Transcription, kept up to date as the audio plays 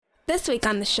This week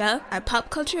on the show, our pop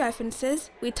culture references,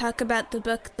 we talk about the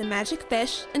book The Magic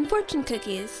Fish and fortune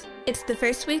cookies. It's the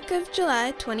first week of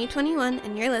July 2021,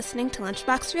 and you're listening to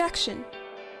Lunchbox Reaction.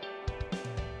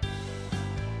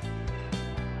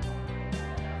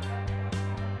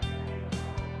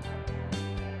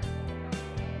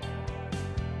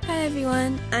 Hi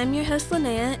everyone, I'm your host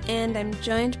Linnea, and I'm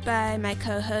joined by my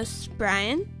co-hosts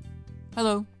Brian.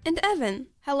 Hello. And Evan.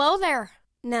 Hello there.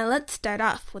 Now let's start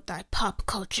off with our pop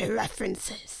culture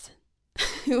references.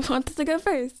 Who wants to go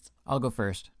first? I'll go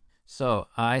first. So,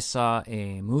 I saw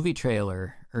a movie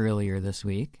trailer earlier this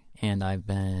week, and I've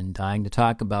been dying to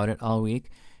talk about it all week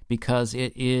because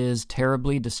it is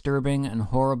terribly disturbing and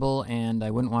horrible, and I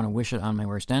wouldn't want to wish it on my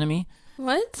worst enemy.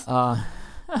 What? Why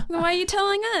are you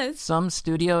telling us? Some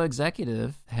studio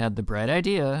executive had the bright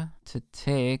idea to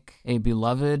take a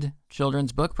beloved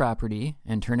children's book property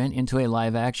and turn it into a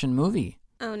live-action movie.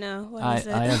 Oh no, what is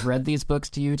it? I have read these books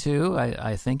to you too.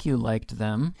 I think you liked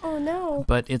them. Oh no.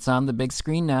 But it's on the big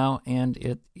screen now, and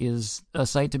it is a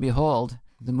sight to behold.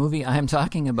 The movie I'm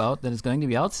talking about that is going to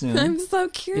be out soon I'm so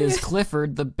curious. is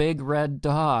Clifford the Big Red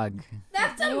Dog.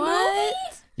 That's a What?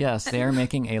 movie? Yes, they are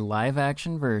making a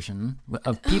live-action version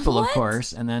of people, of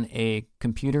course, and then a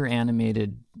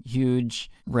computer-animated huge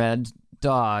red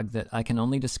dog that I can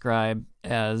only describe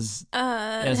as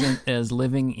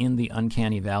living in the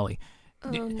uncanny valley. Oh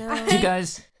no. Do you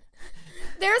guys...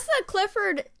 There's a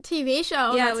Clifford TV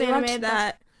show Yeah, that's we animated. watched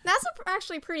that. That's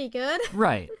actually pretty good.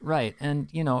 Right. And,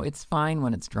 you know, it's fine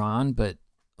when it's drawn, but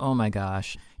oh my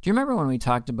gosh. Do you remember when we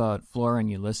talked about Flora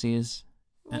and Ulysses?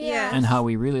 Yeah. And how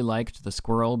we really liked the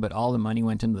squirrel, but all the money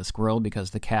went into the squirrel because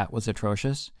the cat was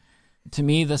atrocious? To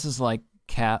me, this is like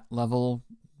cat level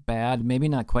bad. Maybe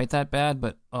not quite that bad,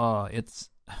 but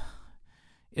it's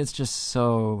just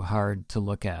so hard to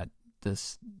look at,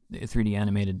 this 3D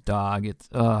animated dog. It's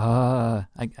I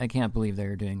can't believe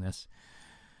they're doing this.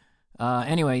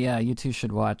 Anyway, yeah, you two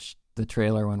should watch the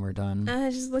trailer when we're done. I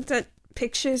just looked at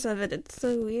pictures of it. It's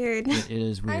so weird. It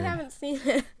is weird. I haven't seen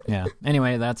it. Yeah.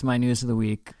 Anyway, that's my news of the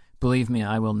week. Believe me,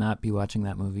 I will not be watching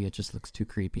that movie. It just looks too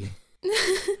creepy.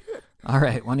 All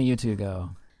right, one of you two go.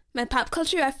 My pop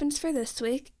culture reference for this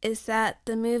week is that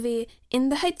the movie In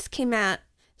the Heights came out.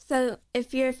 So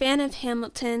if you're a fan of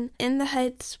Hamilton, In the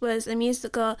Heights was a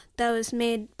musical that was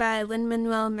made by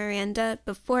Lin-Manuel Miranda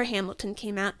before Hamilton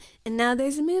came out, and now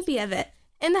there's a movie of it.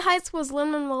 In the Heights was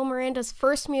Lin-Manuel Miranda's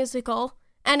first musical,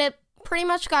 and it pretty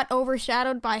much got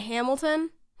overshadowed by Hamilton.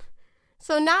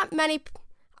 So not many...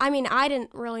 I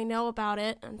didn't really know about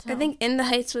it until... I think In the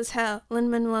Heights was how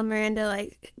Lin-Manuel Miranda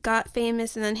got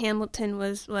famous, and then Hamilton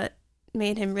was what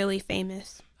made him really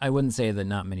famous. I wouldn't say that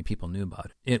not many people knew about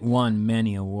it. It won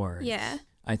many awards. Yeah.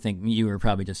 I think you were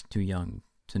probably just too young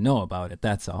to know about it,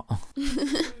 that's all.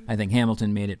 I think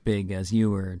Hamilton made it big as you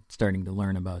were starting to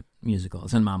learn about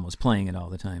musicals, and Mom was playing it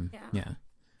all the time. Yeah.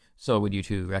 So would you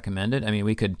two recommend it? I mean,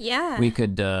 we could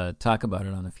talk about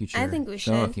it on a future I think we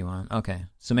show should. if you want. Okay.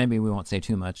 So maybe we won't say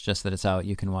too much, just that it's out,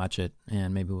 you can watch it,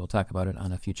 and maybe we'll talk about it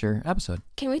on a future episode.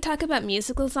 Can we talk about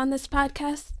musicals on this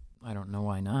podcast? I don't know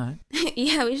why not.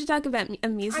 Yeah, we should talk about a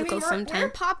musical we're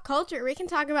sometime. pop culture. We can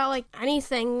talk about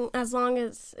anything as long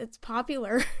as it's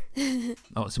popular.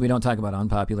 Oh, so we don't talk about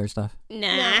unpopular stuff?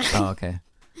 Nah. Oh, okay.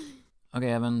 Okay,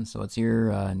 Evan, so what's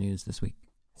your news this week?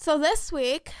 So this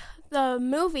week, the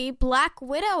movie Black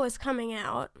Widow is coming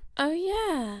out. Oh,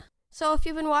 yeah. So if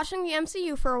you've been watching the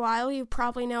MCU for a while, you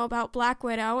probably know about Black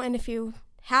Widow. And if you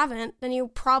haven't, then you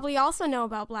probably also know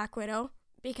about Black Widow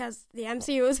because the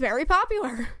MCU is very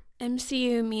popular.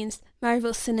 MCU means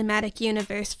Marvel Cinematic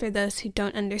Universe for those who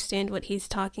don't understand what he's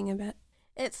talking about.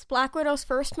 It's Black Widow's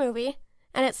first movie,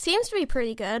 and it seems to be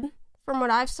pretty good. From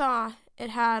what I've saw, it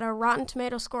had a Rotten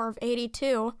Tomato score of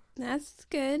 82, That's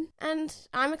good. and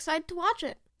I'm excited to watch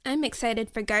it. I'm excited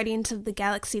for Guardians of the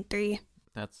Galaxy 3.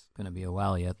 That's going to be a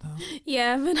while yet, though.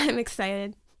 Yeah, but I'm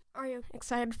excited. Are you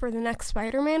excited for the next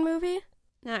Spider-Man movie?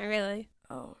 Not really.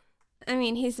 Oh. I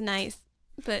mean, he's nice,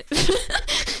 but...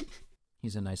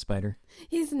 He's a nice spider.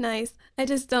 He's nice. I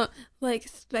just don't like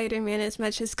Spider-Man as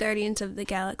much as Guardians of the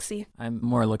Galaxy. I'm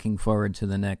more looking forward to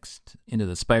the next Into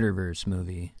the Spider-Verse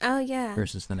movie Oh, yeah.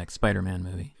 versus the next Spider-Man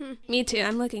movie. Me too.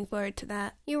 I'm looking forward to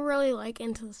that. You really like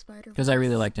Into the Spider-Verse. Because I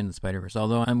really liked Into the Spider-Verse,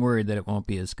 although I'm worried that it won't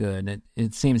be as good.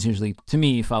 It seems usually, to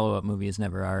me, follow-up movies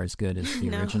never are as good as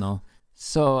the No. original.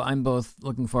 So I'm both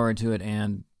looking forward to it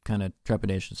and kind of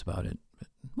trepidatious about it. But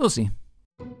we'll see.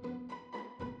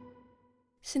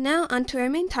 So now on to our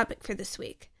main topic for this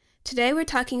week. Today we're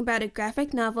talking about a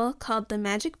graphic novel called The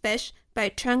Magic Fish by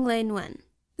Trung Le Nguyen.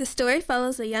 The story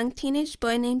follows a young teenage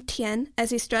boy named Tien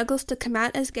as he struggles to come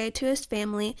out as gay to his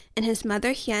family and his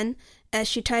mother Hien as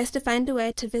she tries to find a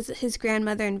way to visit his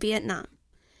grandmother in Vietnam.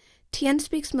 Tien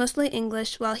speaks mostly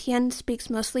English while Hien speaks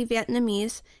mostly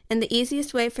Vietnamese, and the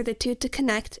easiest way for the two to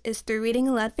connect is through reading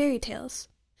aloud fairy tales.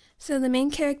 So the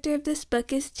main character of this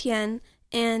book is Tien,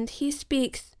 and he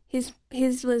speaks, his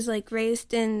was like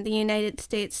raised in the United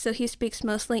States, so he speaks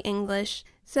mostly English.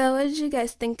 So what did you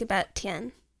guys think about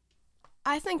Tien?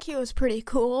 I think he was pretty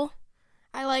cool.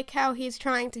 I like how he's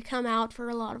trying to come out for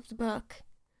a lot of the book.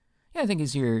 Yeah, I think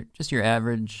he's your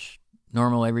average,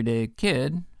 normal, everyday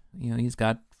kid. You know, he's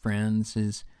got friends,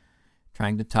 he's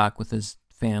trying to talk with his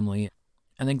family.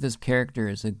 I think this character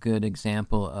is a good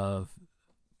example of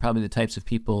probably the types of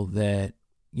people that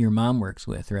your mom works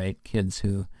with, right? Kids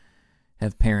who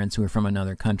have parents who are from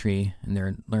another country and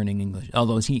they're learning English.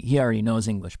 Although he already knows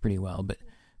English pretty well,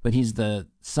 but he's the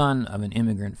son of an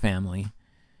immigrant family.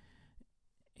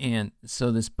 And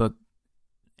so this book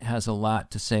has a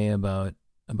lot to say about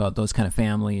those kind of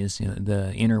families, you know,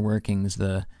 the inner workings,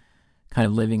 the kind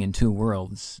of living in two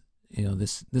worlds. You know,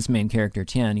 this main character,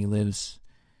 Tien, he lives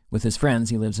with his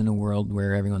friends. He lives in a world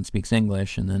where everyone speaks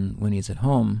English, and then when he's at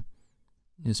home,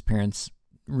 his parents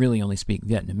really only speak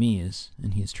Vietnamese,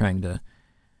 and he's kind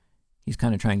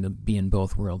of trying to be in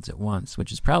both worlds at once,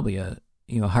 which is probably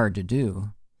hard to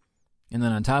do. And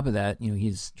then on top of that, you know,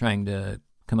 he's trying to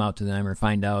come out to them or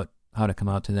find out how to come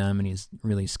out to them, and he's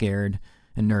really scared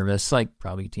and nervous, like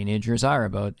probably teenagers are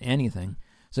about anything.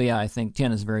 So yeah, I think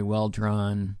Tien is a very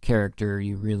well-drawn character.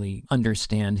 You really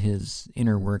understand his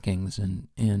inner workings and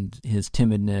his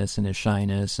timidness and his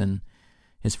shyness and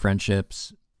his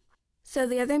friendships. So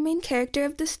the other main character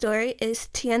of the story is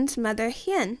Tien's mother,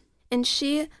 Hien. And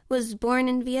she was born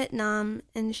in Vietnam,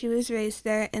 and she was raised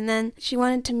there, and then she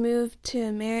wanted to move to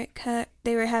America.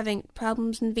 They were having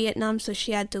problems in Vietnam, so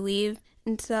she had to leave.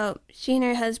 And so she and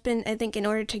her husband, I think in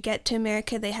order to get to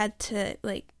America, they had to,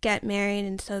 get married,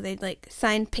 and so they,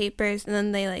 signed papers, and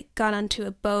then they, got onto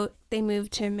a boat. They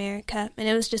moved to America, and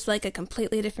it was just, a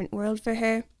completely different world for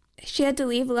her. She had to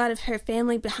leave a lot of her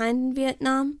family behind in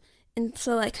Vietnam, and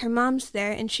so, her mom's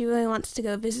there, and she really wants to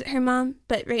go visit her mom,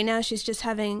 but right now she's just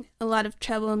having a lot of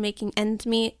trouble making ends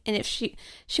meet, and if she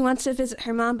wants to visit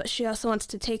her mom, but she also wants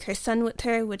to take her son with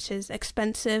her, which is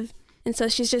expensive, and so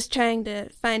she's just trying to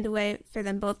find a way for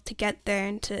them both to get there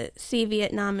and to see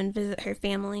Vietnam and visit her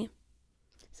family.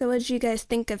 So what did you guys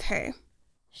think of her?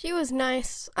 She was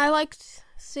nice. I liked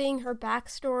seeing her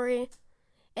backstory.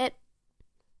 It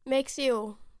makes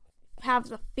you have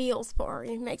the feels for her.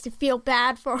 It makes you feel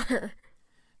bad for her.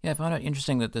 Yeah, I found it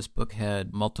interesting that this book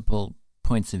had multiple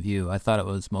points of view. I thought it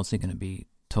was mostly going to be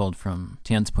told from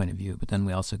Tien's point of view, but then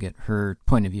we also get her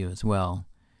point of view as well.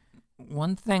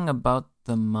 One thing about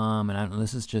the mom, and I think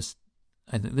this is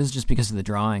just because of the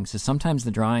drawings, is sometimes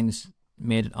the drawings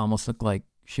made it almost look like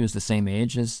she was the same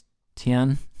age as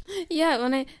Tien. Yeah,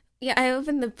 I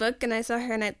opened the book and I saw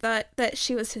her and I thought that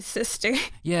she was his sister.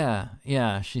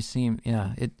 Yeah, she seemed,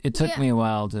 it took me a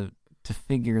while to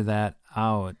figure that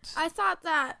out. I thought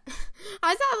that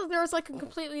there was a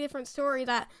completely different story,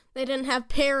 that they didn't have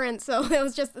parents, so it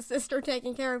was just the sister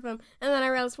taking care of him. And then I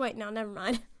realized, wait, no, never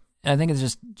mind. I think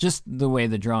it's just the way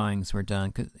the drawings were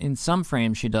done. 'Cause in some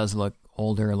frames, she does look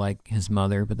older, like his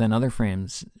mother, but then other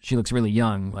frames, she looks really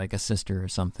young, like a sister or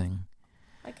something.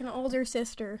 Like an older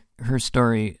sister. Her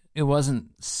story, it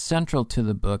wasn't central to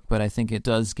the book, but I think it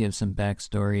does give some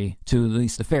backstory to at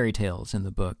least the fairy tales in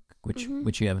the book, which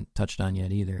you haven't touched on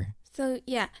yet either. So,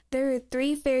 yeah, there were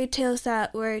 3 fairy tales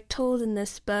that were told in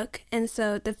this book, and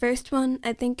so the first one,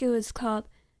 I think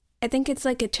it's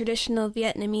like a traditional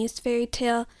Vietnamese fairy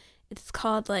tale. It's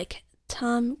called,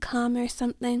 Tom Com or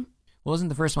something. Wasn't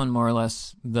the first one more or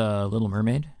less The Little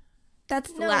Mermaid?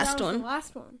 That's the last one. The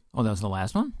last one. Oh, that was the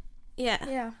last one? Yeah.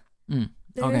 Yeah.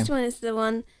 The first one is the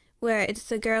one where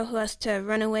it's a girl who has to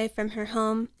run away from her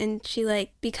home, and she,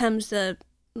 becomes a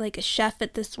chef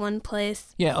at this one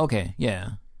place. Yeah, okay,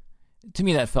 yeah. To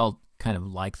me, that felt kind of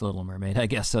like The Little Mermaid, I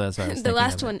guess, so that's what I was thinking. The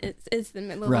last one is the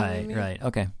Little Mermaid. Right,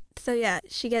 okay. So, yeah,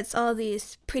 she gets all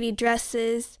these pretty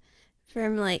dresses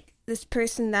from, this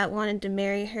person that wanted to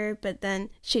marry her, but then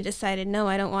she decided, no,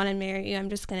 I don't want to marry you. I'm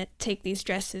just going to take these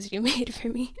dresses you made for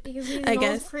me. Because he's an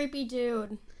old creepy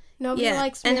dude. Nobody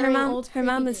likes and marrying old her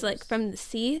mom dudes. is, from the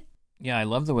sea. Yeah, I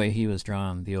love the way he was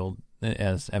drawn, the old,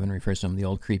 as Evan refers to him, the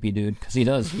old creepy dude, because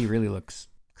he really looks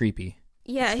creepy.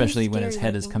 Yeah, especially when his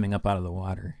head is coming up out of the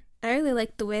water. I really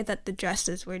liked the way that the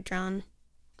dresses were drawn.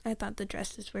 I thought the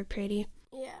dresses were pretty.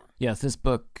 Yeah. Yes, this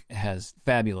book has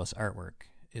fabulous artwork.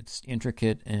 It's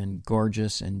intricate and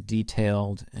gorgeous and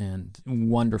detailed and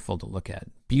wonderful to look at.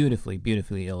 Beautifully,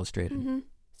 beautifully illustrated. Mm-hmm.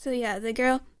 So yeah, the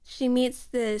girl, she meets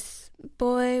this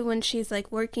boy when she's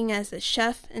like working as a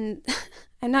chef, and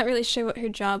I'm not really sure what her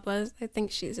job was. I think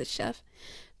she's a chef.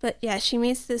 But yeah, she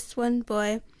meets this one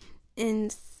boy,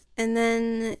 and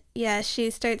then yeah, she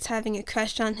starts having a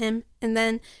crush on him, and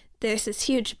then there's this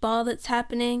huge ball that's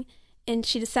happening, and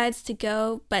she decides to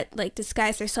go, but like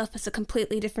disguise herself as a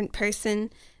completely different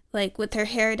person, like with her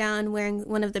hair down, wearing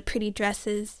one of the pretty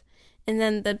dresses. And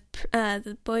then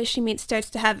the boy she meets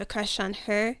starts to have a crush on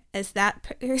her as that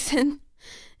person.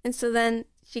 And so then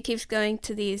she keeps going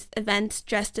to these events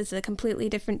dressed as a completely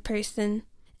different person.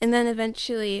 And then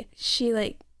eventually she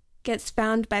like gets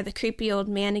found by the creepy old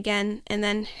man again. And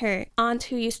then her aunt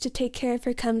who used to take care of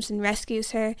her comes and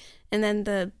rescues her. And then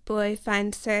the boy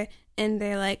finds her and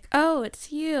they're like, "Oh,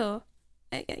 it's you."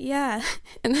 Yeah.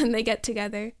 And then they get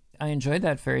together. I enjoyed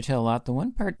that fairy tale a lot. The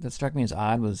one part that struck me as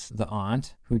odd was the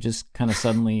aunt who just kind of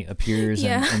suddenly appears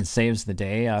and saves the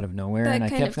day out of nowhere. That and I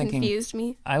kind kept of thinking, confused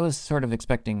me. I was sort of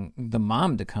expecting the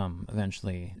mom to come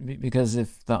eventually, because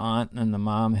if the aunt and the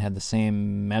mom had the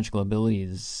same magical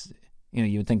abilities,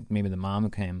 you would think maybe the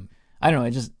mom came. I don't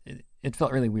know. It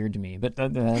felt really weird to me, but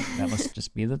that must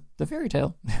just be the fairy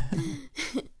tale.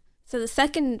 So the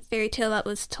second fairy tale that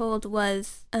was told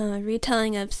was a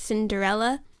retelling of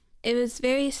Cinderella. It was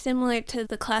very similar to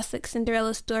the classic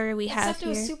Cinderella story we have Except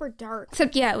here. it was super dark.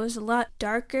 Except, yeah, it was a lot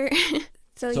darker.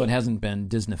 So it hasn't been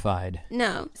Disneyfied.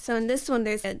 No. So in this one,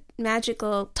 there's a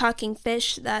magical talking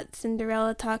fish that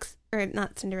Cinderella talks, or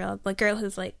not Cinderella, the girl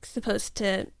who's like supposed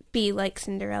to be like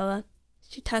Cinderella.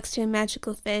 She talks to a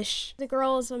magical fish. The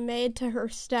girl is a maid to her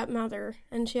stepmother,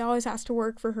 and she always has to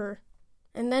work for her.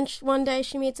 And then one day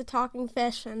she meets a talking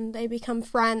fish, and they become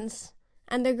friends.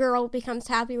 And the girl becomes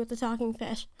happy with the talking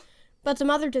fish. But the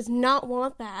mother does not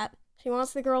want that. She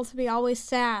wants the girl to be always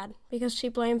sad because she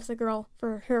blames the girl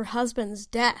for her husband's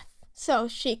death. So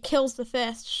she kills the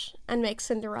fish and makes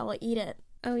Cinderella eat it.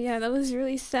 Oh yeah, that was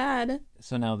really sad.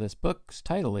 So now this book's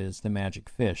title is The Magic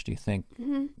Fish. Do you think,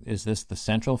 is this the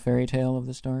central fairy tale of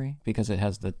the story? Because it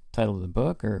has the title of the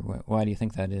book, or why do you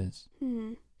think that is?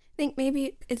 I think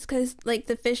maybe it's because like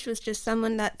the fish was just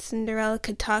someone that Cinderella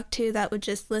could talk to that would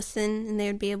just listen, and they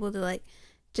would be able to like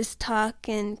just talk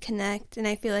and connect. And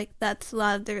I feel like that's a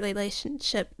lot of the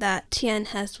relationship that Tien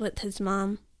has with his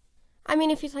mom. I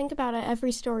mean, if you think about it,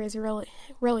 every story is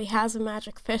really has a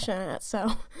magic fish in it,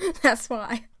 so that's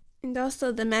why. And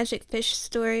also the magic fish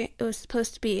story, it was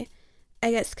supposed to be,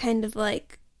 I guess, kind of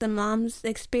like the mom's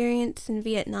experience in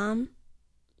Vietnam.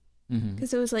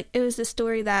 Because it was a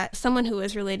story that someone who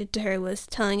was related to her was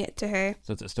telling it to her.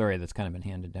 So it's a story that's kind of been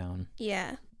handed down.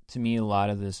 Yeah. To me, a lot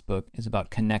of this book is about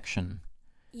connection.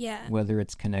 Yeah. Whether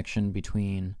it's connection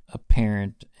between a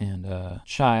parent and a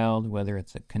child, whether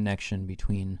it's a connection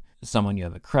between someone you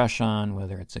have a crush on,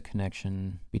 whether it's a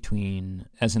connection between,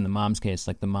 as in the mom's case,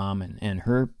 like the mom and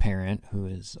her parent who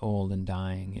is old and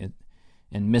dying,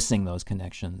 and missing those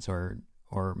connections or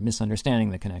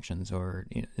misunderstanding the connections, or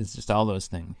it's just all those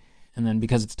things. And then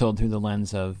because it's told through the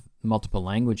lens of multiple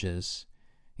languages,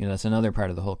 that's another part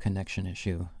of the whole connection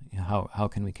issue. How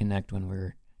can we connect when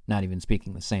we're not even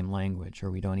speaking the same language, or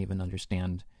we don't even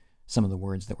understand some of the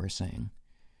words that we're saying?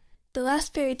 The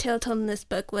last fairy tale told in this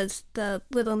book was The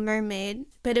Little Mermaid,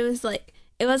 but it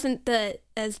wasn't the,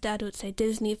 as Dad would say,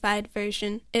 Disney-fied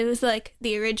version. It was like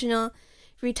the original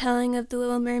retelling of The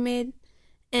Little Mermaid.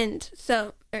 And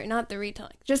so, or not the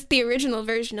retelling, just the original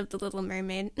version of The Little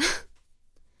Mermaid.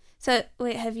 So,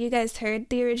 wait, have you guys heard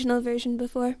the original version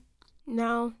before?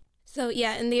 No. So,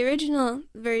 yeah, in the original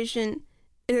version,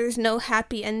 there's no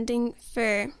happy ending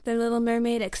for the Little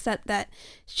Mermaid, except that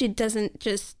she doesn't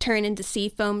just turn into sea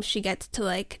foam. She gets to,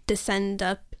 like, descend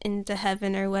up into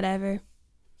heaven or whatever.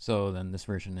 So then this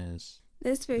version is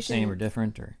the same or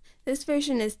different? Or this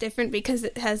version is different because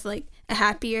it has, like, a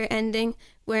happier ending,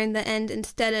 where in the end,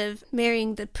 instead of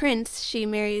marrying the prince, she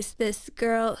marries this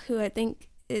girl who I think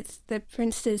is the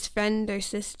prince's friend or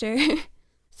sister.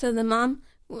 So the mom,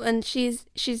 when she's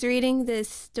reading this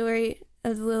story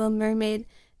of the Little Mermaid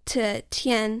to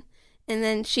Tien, and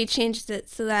then she changes it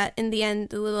so that in the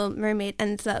end the Little Mermaid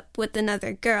ends up with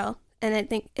another girl. And I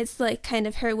think it's like kind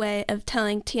of her way of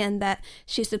telling Tien that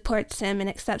she supports him and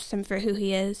accepts him for who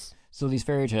he is. So these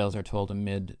fairy tales are told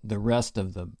amid the rest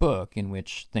of the book, in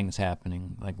which things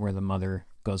happening, like where the mother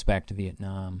goes back to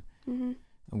Vietnam,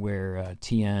 where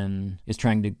Tien is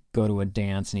trying to go to a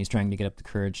dance, and he's trying to get up the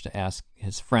courage to ask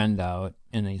his friend out,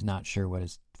 and he's not sure what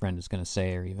his friend is going to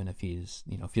say, or even if he's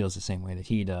feels the same way that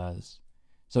he does.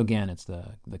 So again, it's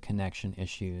the connection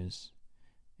issues,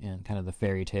 and kind of the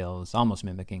fairy tale is almost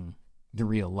mimicking the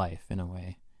real life in a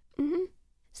way. Mm-hmm.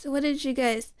 So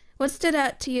what stood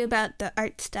out to you about the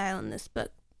art style in this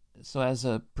book? So as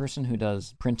a person who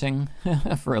does printing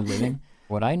for a living,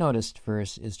 what I noticed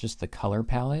first is just the color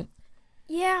palette.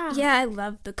 Yeah. Yeah, I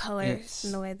love the colors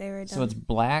and the way they were done. So it's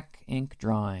black ink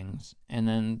drawings, and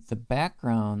then the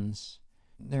backgrounds,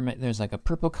 there's like a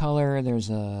purple color, there's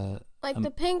the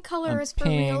pink color is for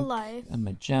pink, real life. a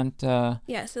magenta.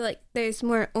 Yeah, so like there's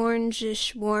more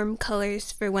orangish warm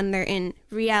colors for when they're in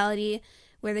reality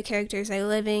where the characters are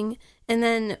living. And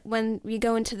then when we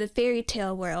go into the fairy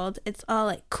tale world, it's all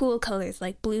like cool colors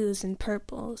like blues and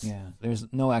purples. Yeah, there's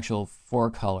no actual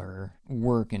 4-color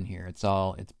work in here. It's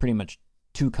pretty much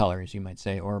 2 colors, you might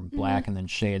say, or black and then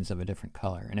shades of a different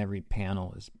color. And every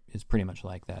panel is pretty much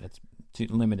like that. It's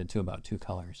limited to about 2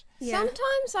 colors. Yeah.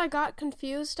 Sometimes I got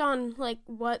confused on like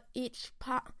what each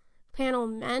panel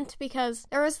meant, because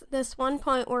there was this one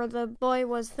point where the boy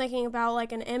was thinking about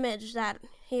like an image that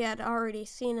he had already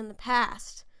seen in the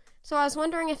past. So I was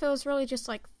wondering if it was really just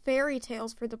like fairy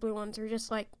tales for the blue ones, or just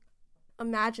like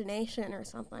imagination or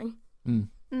something.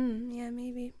 Yeah,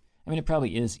 maybe. I mean, it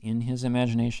probably is in his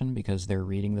imagination because they're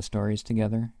reading the stories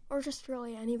together. Or just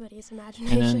really anybody's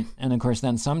imagination. And of course,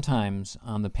 then sometimes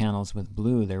on the panels with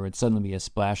blue, there would suddenly be a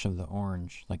splash of the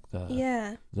orange, like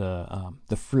the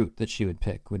fruit that she would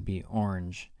pick would be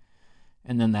orange,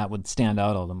 and then that would stand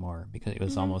out all the more because it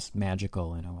was almost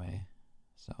magical in a way.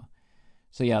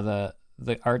 So yeah,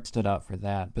 the art stood out for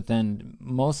that, but then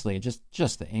mostly just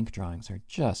the ink drawings are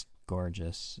just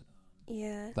gorgeous.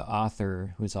 Yeah. The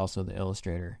author, who is also the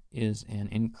illustrator, is an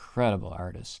incredible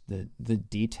artist. The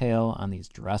detail on these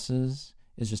dresses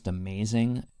is just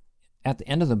amazing. At the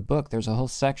end of the book, there's a whole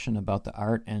section about the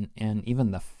art and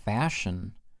even the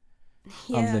fashion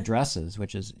of the dresses,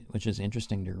 which is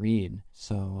interesting to read.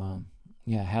 So,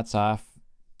 hats off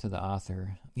to the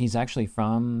author. He's actually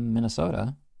from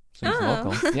Minnesota, so he's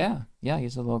local. Yeah,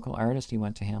 he's a local artist. He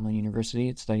went to Hamline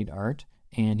University, studied art.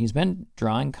 And he's been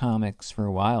drawing comics for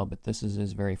a while, but this is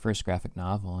his very first graphic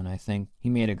novel, and I think he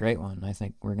made a great one. I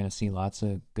think we're going to see lots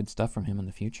of good stuff from him in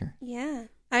the future. Yeah.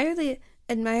 I really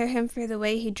admire him for the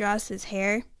way he draws his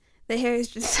hair. The hair is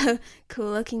just so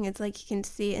cool looking. It's like you can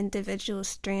see individual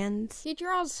strands. He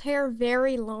draws hair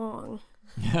very long.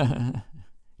 Yeah,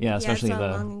 especially it's all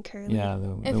long and curly. Yeah, if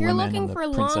the you're women looking and the for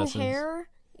princesses. long hair,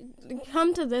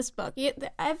 come to this book. The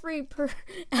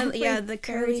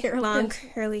curly, long,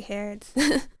 curly hair.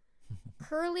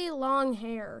 Curly, long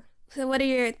hair. So what are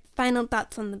your final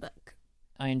thoughts on the book?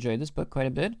 I enjoyed this book quite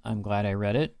a bit. I'm glad I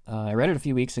read it. I read it a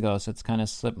few weeks ago, so it's kind of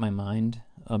slipped my mind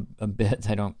a bit.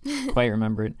 I don't quite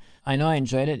remember it. I know I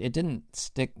enjoyed it. It didn't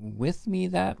stick with me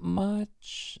that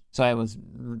much. So I was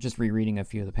just rereading a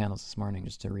few of the panels this morning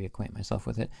just to reacquaint myself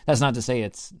with it. That's not to say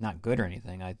it's not good or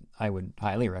anything. I would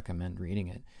highly recommend reading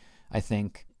it. I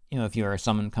think, if you are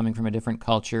someone coming from a different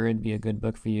culture, it'd be a good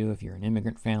book for you. If you're an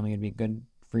immigrant family, it'd be good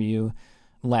for you.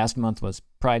 Last month was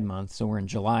Pride Month, so we're in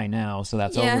July now, so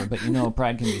that's over. But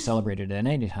Pride can be celebrated at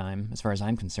any time, as far as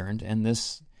I'm concerned. And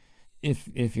this,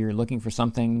 if you're looking for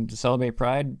something to celebrate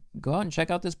Pride, go out and check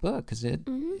out this book because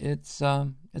it's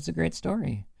a great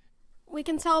story. We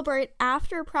can celebrate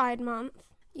after Pride Month.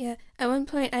 Yeah, at one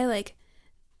point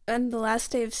on the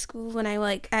last day of school when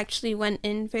I actually went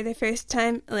in for the first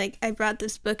time, I brought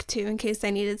this book too in case I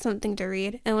needed something to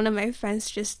read, and one of my friends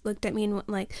just looked at me and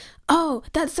went "Oh,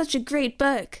 that's such a great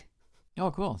book." Oh,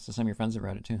 cool. So some of your friends have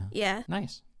read it too, huh? Yeah.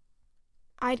 Nice.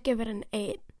 I'd give it an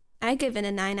 8. I'd give it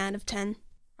a 9 out of 10.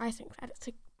 I think that it's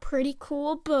a pretty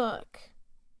cool book.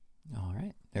 All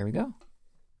right, there we go.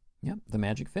 Yep, The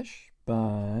Magic Fish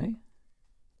by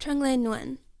Trung Le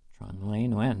Nguyen. Trung Le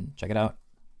Nguyen. Check it out.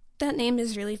 That name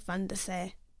is really fun to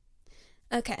say.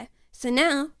 Okay, so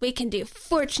now we can do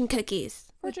fortune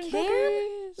cookies. Fortune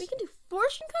cookies? We can do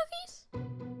fortune cookies?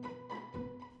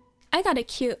 I got a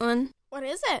cute one. What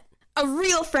is it? A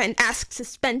real friend asks to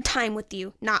spend time with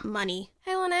you, not money.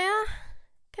 Hey, Linnea,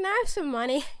 can I have some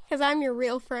money? Because I'm your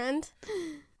real friend.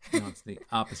 No, it's the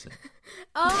opposite.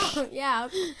 Oh, yeah.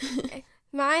 Okay.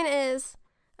 Mine is,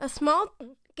 a small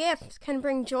gift can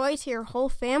bring joy to your whole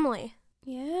family.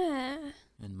 Yeah.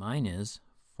 And mine is,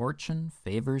 fortune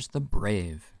favors the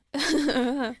brave.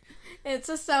 It's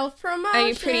a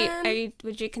self-promotion.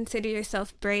 Would you consider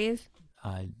yourself brave?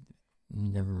 I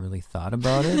never really thought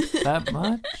about it that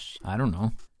much. I don't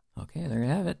know. Okay, there you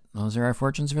have it. Those are our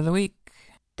fortunes for the week.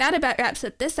 That about wraps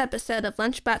up this episode of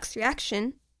Lunchbox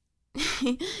Reaction.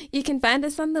 You can find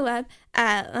us on the web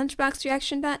at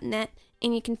lunchboxreaction.net,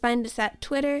 and you can find us at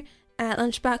Twitter at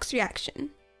lunchboxreaction.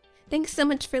 Thanks so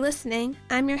much for listening.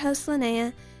 I'm your host,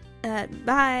 Linnea.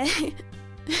 Bye.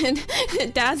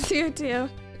 And Dad's here too.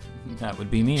 That would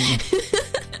be me.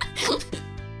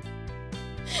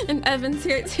 And Evan's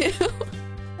here too.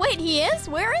 Wait, he is?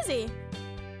 Where is he?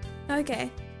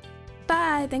 Okay.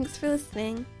 Bye. Thanks for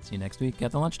listening. See you next week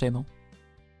at the lunch table.